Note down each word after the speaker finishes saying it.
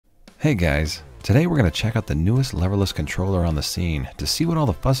Hey guys, today we're going to check out the newest leverless controller on the scene to see what all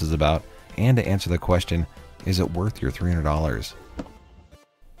the fuss is about and to answer the question, is it worth your $300?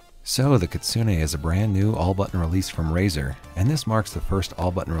 So the Kitsune is a brand new all-button release from Razer, and this marks the first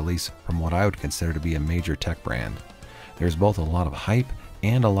all-button release from what I would consider to be a major tech brand. There's both a lot of hype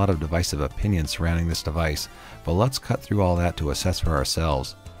and a lot of divisive opinions surrounding this device, but let's cut through all that to assess for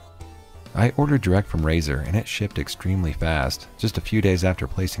ourselves. I ordered direct from Razer and it shipped extremely fast, just a few days after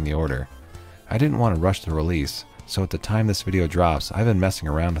placing the order. I didn't want to rush the release, so at the time this video drops, I've been messing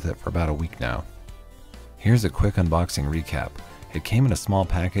around with it for about a week now. Here's a quick unboxing recap. It came in a small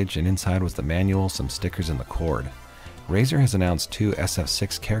package and inside was the manual, some stickers, and the cord. Razer has announced two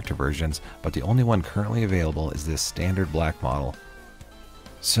SF6 character versions, but the only one currently available is this standard black model.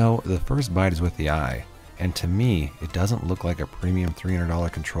 So the first bite is with the eye. And to me, it doesn't look like a premium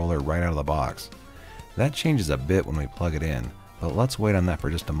 $300 controller right out of the box. That changes a bit when we plug it in, but let's wait on that for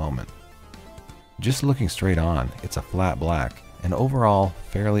just a moment. Just looking straight on, it's a flat black, and overall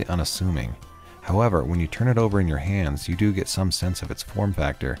fairly unassuming. However, when you turn it over in your hands, you do get some sense of its form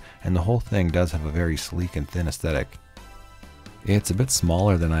factor, and the whole thing does have a very sleek and thin aesthetic. It's a bit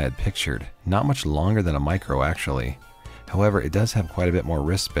smaller than I had pictured, not much longer than a micro actually. However, it does have quite a bit more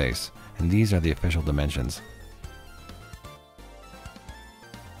wrist space, and these are the official dimensions.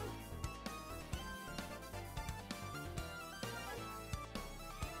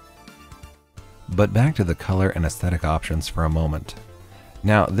 But back to the color and aesthetic options for a moment.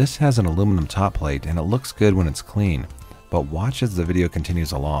 Now this has an aluminum top plate and it looks good when it's clean, but watch as the video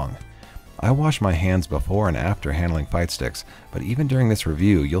continues along. I wash my hands before and after handling fight sticks, but even during this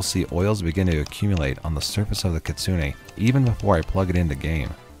review you'll see oils begin to accumulate on the surface of the Kitsune even before I plug it into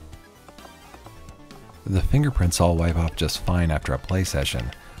game. The fingerprints all wipe off just fine after a play session,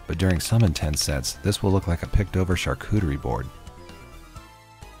 but during some intense sets, this will look like a picked over charcuterie board.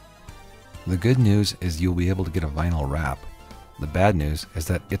 The good news is you'll be able to get a vinyl wrap. The bad news is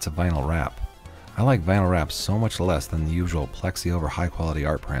that it's a vinyl wrap. I like vinyl wraps so much less than the usual plexi over high quality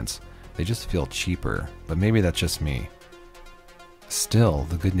art prints. They just feel cheaper, but maybe that's just me. Still,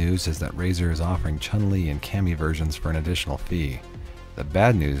 the good news is that Razer is offering Chun-Li and Cammy versions for an additional fee. The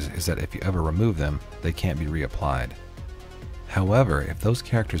bad news is that if you ever remove them, they can't be reapplied. However, if those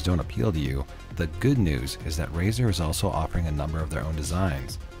characters don't appeal to you, the good news is that Razer is also offering a number of their own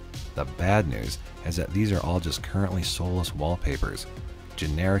designs. The bad news is that these are all just currently soulless wallpapers,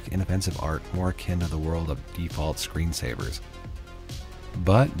 generic inoffensive art more akin to the world of default screensavers.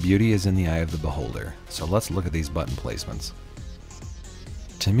 But beauty is in the eye of the beholder, so let's look at these button placements.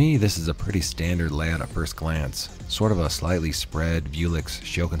 To me, this is a pretty standard layout at first glance, sort of a slightly spread Vuelix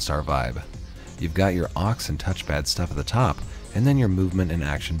Shokenstar vibe. You've got your aux and touchpad stuff at the top, and then your movement and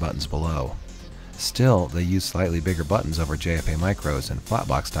action buttons below. Still, they use slightly bigger buttons over JFA micros and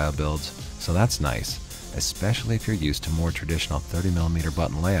flatbox style builds, so that's nice, especially if you're used to more traditional 30mm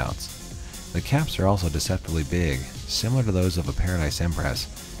button layouts. The caps are also deceptively big, similar to those of a Paradise Empress,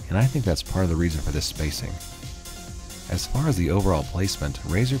 and I think that's part of the reason for this spacing. As far as the overall placement,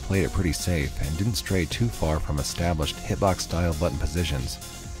 Razer played it pretty safe and didn't stray too far from established hitbox-style button positions.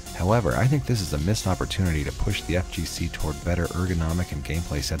 However, I think this is a missed opportunity to push the FGC toward better ergonomic and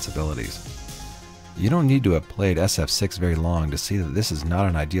gameplay sensibilities. You don't need to have played SF6 very long to see that this is not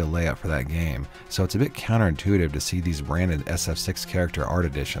an ideal layout for that game, so it's a bit counterintuitive to see these branded SF6 character art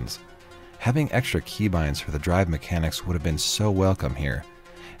editions. Having extra keybinds for the drive mechanics would have been so welcome here.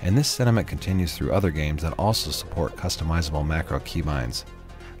 And this sentiment continues through other games that also support customizable macro keybinds.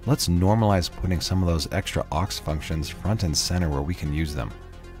 Let's normalize putting some of those extra aux functions front and center where we can use them.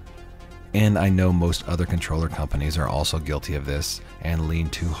 And I know most other controller companies are also guilty of this and lean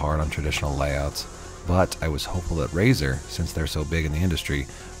too hard on traditional layouts, but I was hopeful that Razer, since they're so big in the industry,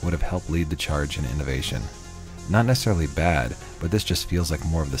 would have helped lead the charge in innovation. Not necessarily bad, but this just feels like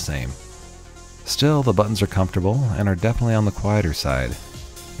more of the same. Still, the buttons are comfortable and are definitely on the quieter side.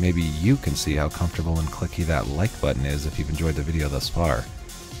 Maybe you can see how comfortable and clicky that like button is if you've enjoyed the video thus far.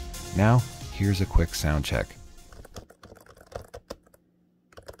 Now, here's a quick sound check.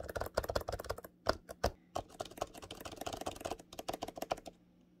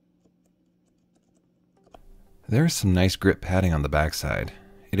 There's some nice grip padding on the backside.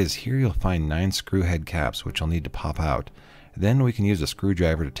 It is here you'll find 9 screw head caps which you'll need to pop out. Then we can use a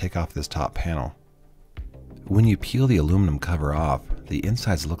screwdriver to take off this top panel. When you peel the aluminum cover off, the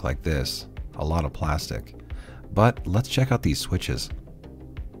insides look like this, a lot of plastic. But let's check out these switches.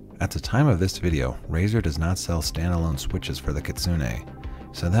 At the time of this video, Razer does not sell standalone switches for the Kitsune,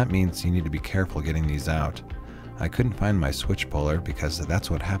 so that means you need to be careful getting these out. I couldn't find my switch puller because that's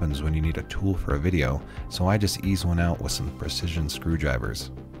what happens when you need a tool for a video, so I just ease one out with some precision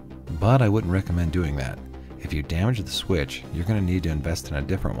screwdrivers. But I wouldn't recommend doing that. If you damage the switch, you're going to need to invest in a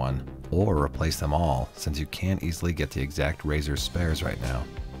different one, or replace them all, since you can't easily get the exact Razer spares right now.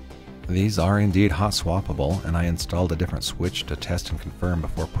 These are indeed hot swappable, and I installed a different switch to test and confirm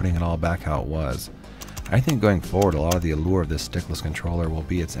before putting it all back how it was. I think going forward, a lot of the allure of this stickless controller will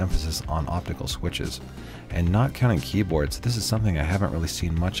be its emphasis on optical switches. And not counting keyboards, this is something I haven't really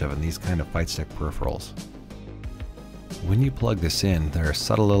seen much of in these kind of fight stick peripherals. When you plug this in, there are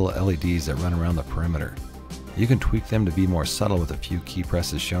subtle little LEDs that run around the perimeter. You can tweak them to be more subtle with a few key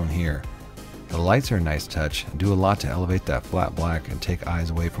presses shown here. The lights are a nice touch and do a lot to elevate that flat black and take eyes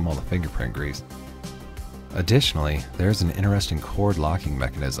away from all the fingerprint grease. Additionally, there's an interesting cord locking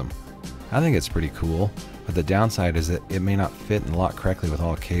mechanism. I think it's pretty cool, but the downside is that it may not fit and lock correctly with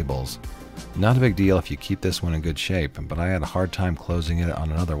all cables. Not a big deal if you keep this one in good shape, but I had a hard time closing it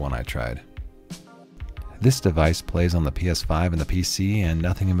on another one I tried. This device plays on the PS5 and the PC and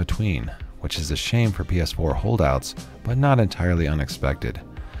nothing in between, which is a shame for PS4 holdouts, but not entirely unexpected.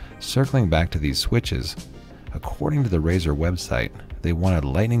 Circling back to these switches, according to the Razer website, they wanted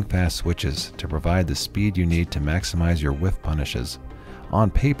lightning fast switches to provide the speed you need to maximize your whiff punishes. On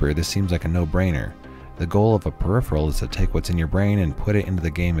paper, this seems like a no-brainer. The goal of a peripheral is to take what's in your brain and put it into the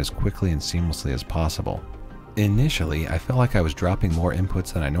game as quickly and seamlessly as possible. Initially, I felt like I was dropping more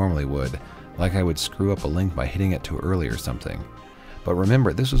inputs than I normally would, like I would screw up a link by hitting it too early or something. But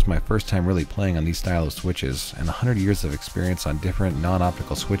remember, this was my first time really playing on these style of switches, and 100 years of experience on different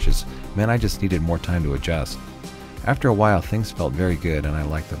non-optical switches meant I just needed more time to adjust. After a while, things felt very good and I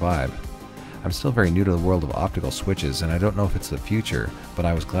liked the vibe. I'm still very new to the world of optical switches, and I don't know if it's the future, but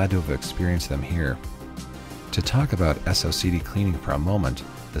I was glad to have experienced them here. To talk about SOCD cleaning for a moment,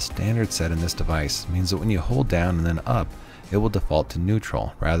 the standard set in this device means that when you hold down and then up, it will default to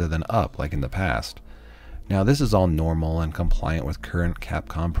neutral rather than up like in the past. Now this is all normal and compliant with current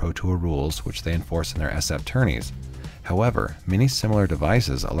Capcom Pro Tour rules, which they enforce in their SF tourneys. However, many similar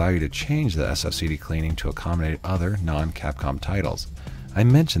devices allow you to change the SOCD cleaning to accommodate other non-Capcom titles. I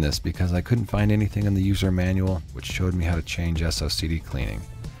mention this because I couldn't find anything in the user manual which showed me how to change SOCD cleaning.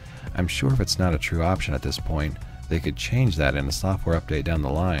 I'm sure if it's not a true option at this point, they could change that in a software update down the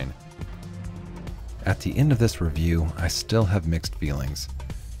line. At the end of this review, I still have mixed feelings.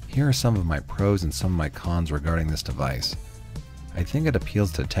 Here are some of my pros and some of my cons regarding this device. I think it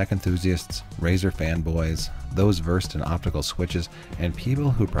appeals to tech enthusiasts, Razer fanboys, those versed in optical switches, and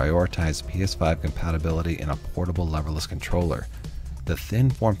people who prioritize PS5 compatibility in a portable leverless controller. The thin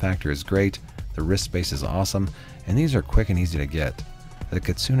form factor is great, the wrist space is awesome, and these are quick and easy to get. The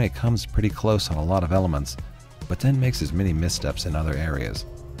Kitsune comes pretty close on a lot of elements, but then makes as many missteps in other areas.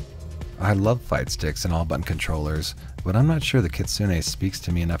 I love fight sticks and all-button controllers, but I'm not sure the Kitsune speaks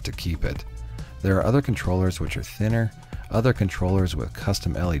to me enough to keep it. There are other controllers which are thinner, other controllers with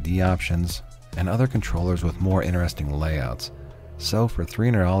custom LED options, and other controllers with more interesting layouts. So for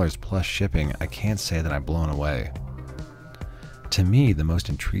 $300 plus shipping, I can't say that I'm blown away. To me, the most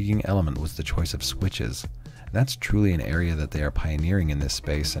intriguing element was the choice of switches. That's truly an area that they are pioneering in this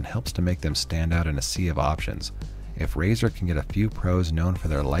space and helps to make them stand out in a sea of options. If Razer can get a few pros known for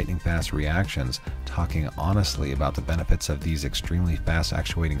their lightning fast reactions talking honestly about the benefits of these extremely fast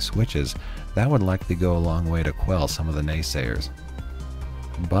actuating switches, that would likely go a long way to quell some of the naysayers.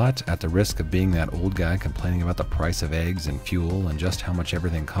 But at the risk of being that old guy complaining about the price of eggs and fuel and just how much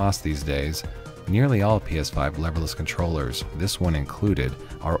everything costs these days, nearly all PS5 leverless controllers, this one included,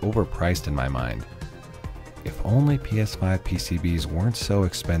 are overpriced in my mind. If only PS5 PCBs weren't so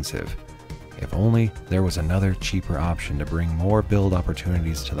expensive. If only there was another cheaper option to bring more build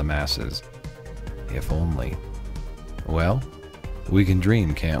opportunities to the masses. If only. Well, we can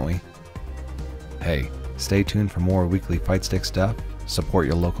dream, can't we? Hey, stay tuned for more weekly fight stick stuff, support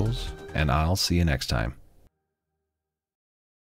your locals, and I'll see you next time.